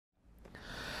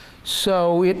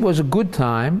So it was a good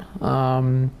time,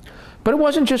 but it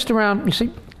wasn't just around, you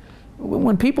see,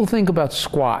 when people think about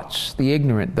squats, the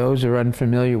ignorant, those who are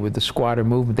unfamiliar with the squatter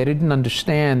movement, they didn't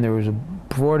understand there was a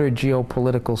broader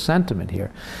geopolitical sentiment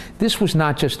here. This was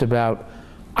not just about,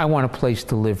 I want a place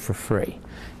to live for free.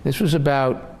 This was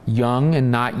about young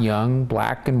and not young,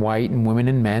 black and white, and women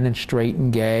and men, and straight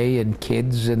and gay, and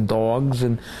kids and dogs,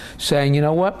 and saying, you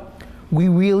know what, we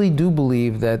really do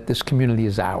believe that this community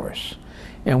is ours,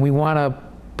 and we want to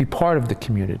be part of the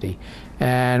community.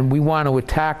 And we want to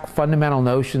attack fundamental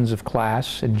notions of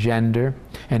class and gender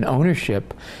and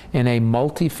ownership in a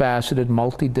multifaceted,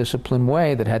 multidisciplined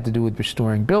way that had to do with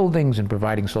restoring buildings and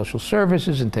providing social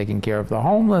services and taking care of the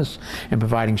homeless and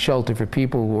providing shelter for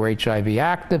people who were HIV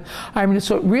active. I mean,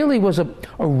 so it really was a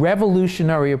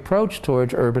revolutionary approach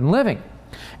towards urban living.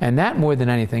 And that, more than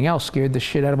anything else, scared the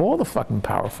shit out of all the fucking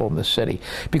powerful in the city.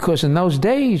 Because in those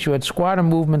days, you had squatter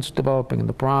movements developing in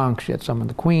the Bronx, you had some in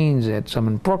the Queens, you had some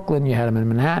in Brooklyn, you had them in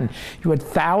Manhattan. You had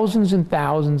thousands and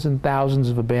thousands and thousands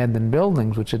of abandoned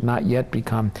buildings, which had not yet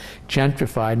become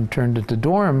gentrified and turned into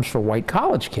dorms for white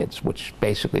college kids, which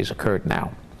basically has occurred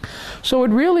now. So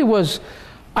it really was,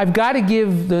 I've got to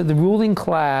give the ruling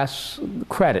class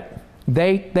credit.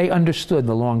 They understood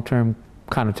the long-term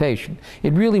connotation.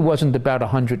 It really wasn't about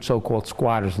 100 so-called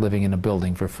squatters living in a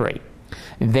building for free.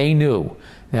 They knew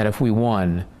that if we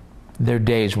won, their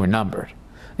days were numbered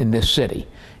in this city.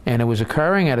 And it was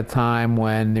occurring at a time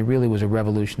when there really was a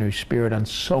revolutionary spirit on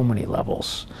so many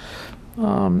levels.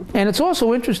 And it's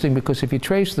also interesting because if you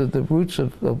trace the roots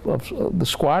of the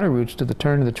squatter roots to the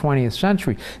turn of the 20th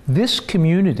century, this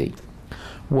community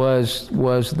was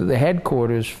the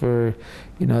headquarters for,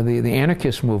 you know, the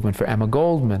anarchist movement, for Emma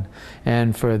Goldman,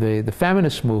 and for the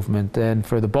feminist movement, and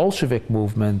for the Bolshevik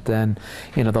movement, and,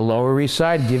 you know, the Lower East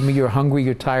Side, give me you're hungry,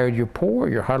 you're tired, you're poor,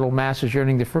 your huddled masses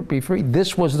yearning to be free.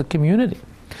 This was the community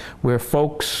where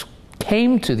folks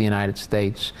came to the United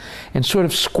States, and sort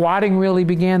of squatting really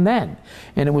began then.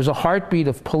 And it was a heartbeat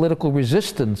of political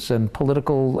resistance and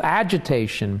political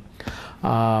agitation.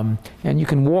 And you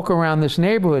can walk around this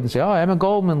neighborhood and say, oh, Emma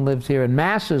Goldman lived here, and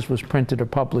Masses was printed or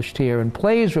published here, and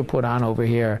plays were put on over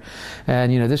here.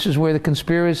 And, you know, this is where the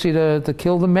conspiracy to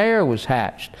kill the mayor was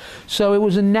hatched. So it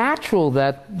was natural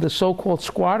that the so-called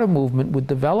squatter movement would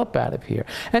develop out of here.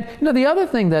 And, you know, the other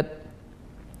thing that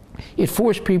it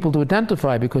forced people to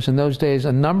identify, because in those days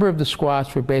a number of the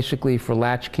squats were basically for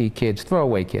latchkey kids,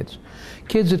 throwaway kids.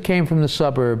 Kids that came from the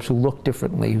suburbs who looked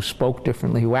differently, who spoke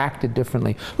differently, who acted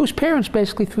differently, whose parents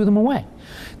basically threw them away.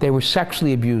 They were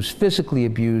sexually abused, physically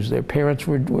abused, their parents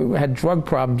had drug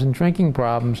problems and drinking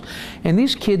problems, and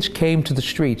these kids came to the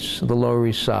streets of the Lower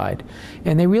East Side,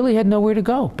 and they really had nowhere to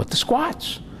go but the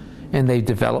squats. And they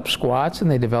developed squats, and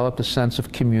they developed a sense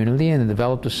of community, and they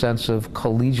developed a sense of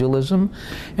collegialism.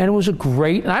 And it was a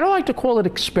great, and I don't like to call it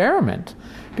experiment,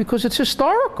 because it's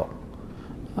historical.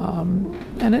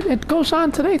 And it goes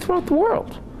on today throughout the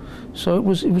world. So it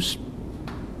was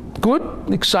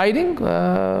good, exciting.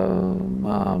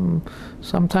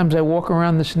 Sometimes I walk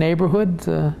around this neighborhood.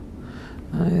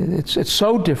 It's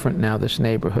so different now, this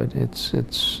neighborhood. It's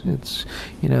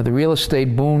you know, the real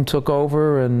estate boom took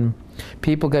over, and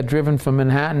people got driven from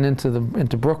Manhattan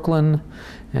into Brooklyn,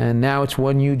 and now it's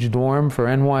one huge dorm for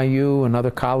NYU and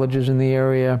other colleges in the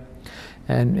area.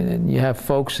 And you have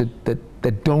folks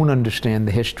that don't understand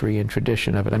the history and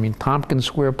tradition of it. I mean, Tompkins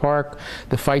Square Park,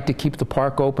 the fight to keep the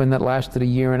park open that lasted a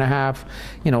year and a half,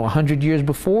 you know, 100 years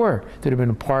before there'd have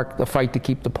been a fight to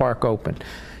keep the park open.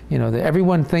 You know,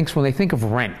 everyone thinks, when they think of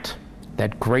Rent,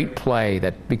 that great play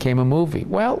that became a movie,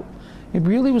 well, it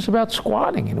really was about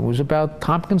squatting, and it was about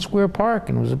Tompkins Square Park,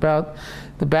 and it was about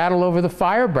the battle over the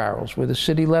fire barrels, where the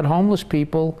city let homeless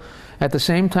people. At the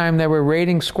same time they were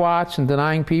raiding squats and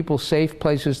denying people safe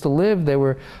places to live, they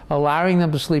were allowing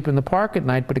them to sleep in the park at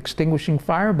night, but extinguishing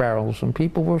fire barrels, and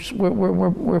people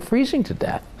were freezing to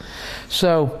death.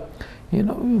 So, you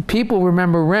know, people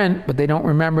remember Rent, but they don't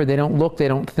remember, they don't look, they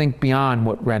don't think beyond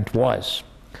what Rent was.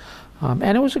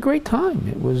 And it was a great time.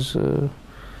 It was, you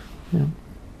know,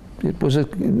 it was a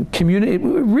community, it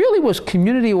really was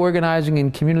community organizing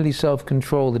and community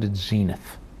self-control at its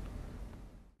zenith.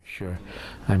 Sure.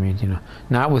 I mean, you know,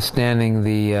 notwithstanding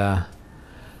the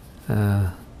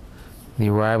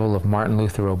arrival of Martin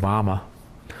Luther Obama,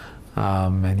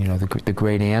 and, you know, the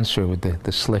great answer with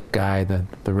the slick guy,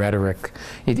 the rhetoric,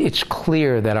 it's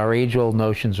clear that our age-old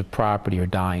notions of property are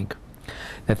dying,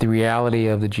 that the reality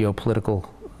of the geopolitical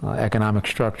economic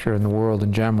structure in the world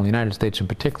in general, the United States in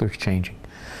particular, is changing.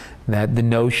 That the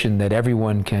notion that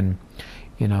everyone can,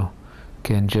 you know,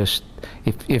 can just,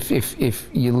 if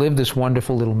you live this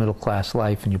wonderful little middle-class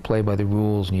life and you play by the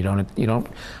rules and you don't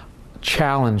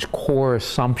challenge core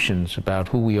assumptions about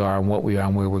who we are and what we are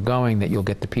and where we're going, that you'll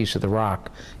get the piece of the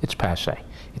rock, it's passé.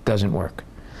 It doesn't work.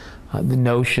 The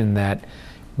notion that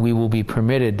we will be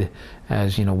permitted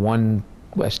as, you know,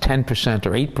 as 10%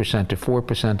 or 8% or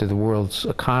 4% of the world's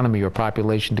economy or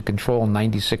population to control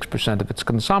 96% of its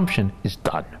consumption is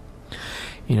done.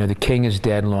 You know, the king is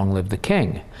dead, long live the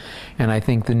king. And I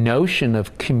think the notion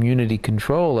of community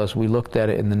control, as we looked at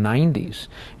it in the 90s,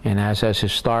 and as has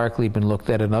historically been looked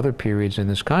at in other periods in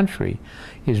this country,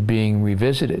 is being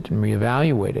revisited and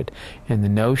reevaluated. And the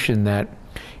notion that,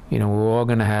 you know, we're all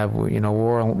going to have, you know,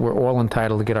 we're all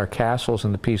entitled to get our castles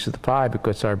and the piece of the pie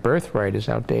because our birthright is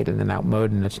outdated and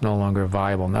outmoded, and it's no longer a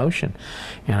viable notion.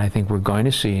 And I think we're going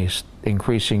to see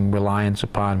increasing reliance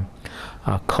upon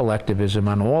collectivism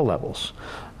on all levels.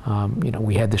 You know,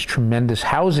 we had this tremendous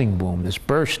housing boom, this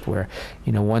burst where,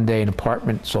 you know, one day an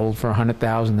apartment sold for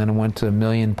 $100,000, then it went to $1.5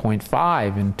 million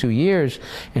in 2 years,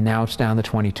 and now it's down to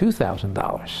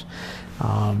 $22,000.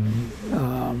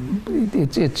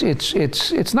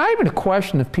 It's not even a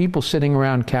question of people sitting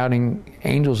around counting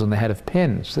angels on the head of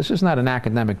pins. This is not an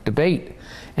academic debate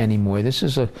anymore. This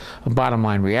is a bottom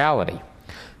line reality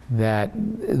that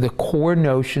the core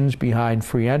notions behind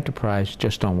free enterprise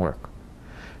just don't work.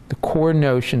 The core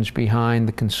notions behind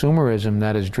the consumerism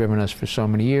that has driven us for so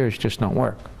many years just don't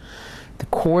work. The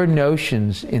core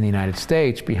notions in the United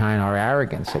States behind our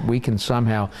arrogance that we can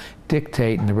somehow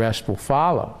dictate and the rest will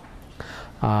follow,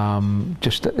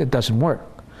 it doesn't work.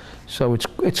 So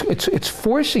it's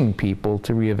forcing people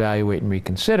to reevaluate and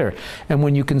reconsider. And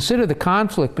when you consider the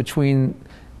conflict between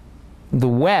the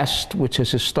West, which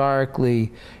has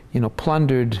historically, you know,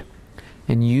 plundered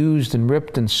and used and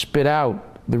ripped and spit out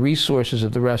the resources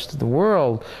of the rest of the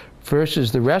world,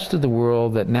 versus the rest of the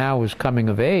world that now is coming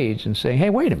of age and saying, hey,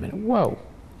 wait a minute, whoa,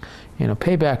 you know,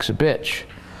 payback's a bitch.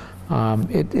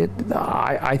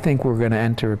 I think we're going to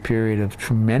enter a period of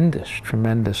tremendous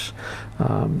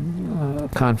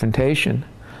confrontation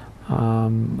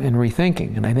and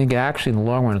rethinking. And I think actually in the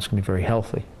long run it's going to be very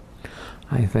healthy.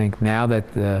 I think now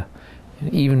that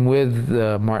even with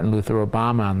Martin Luther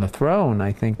Obama on the throne,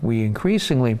 I think we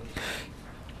increasingly,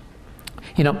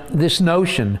 you know, this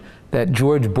notion that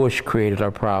George Bush created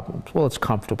our problems. Well, it's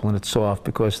comfortable and it's soft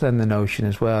because then the notion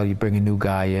is, well, you bring a new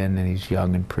guy in and he's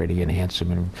young and pretty and handsome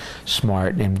and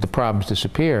smart and the problems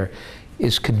disappear,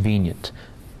 is convenient.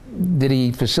 Did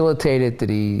he facilitate it? Did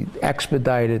he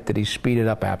expedite it? Did he speed it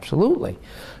up? Absolutely.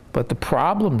 But the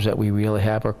problems that we really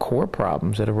have are core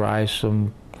problems that arise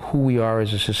from who we are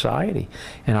as a society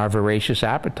and our voracious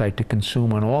appetite to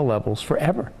consume on all levels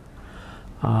forever.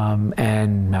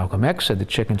 And Malcolm X said the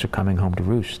chickens are coming home to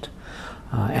roost.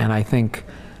 And I think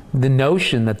the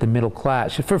notion that the middle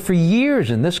class, for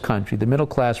years in this country, the middle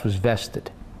class was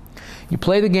vested. You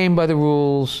play the game by the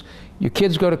rules, your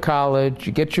kids go to college,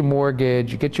 you get your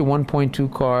mortgage, you get your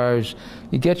 1.2 cars,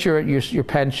 you get your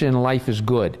pension, life is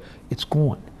good. It's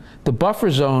gone. The buffer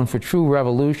zone for true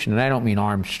revolution, and I don't mean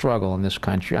armed struggle in this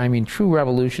country, I mean true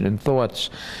revolution in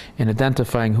thoughts and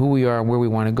identifying who we are and where we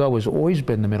want to go, has always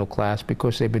been the middle class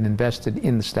because they've been invested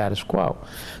in the status quo.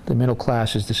 The middle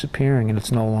class is disappearing and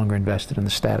it's no longer invested in the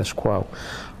status quo.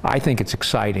 I think it's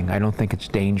exciting. I don't think it's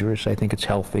dangerous. I think it's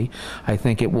healthy. I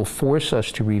think it will force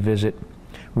us to revisit,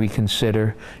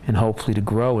 reconsider, and hopefully to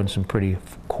grow in some pretty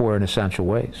core and essential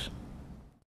ways.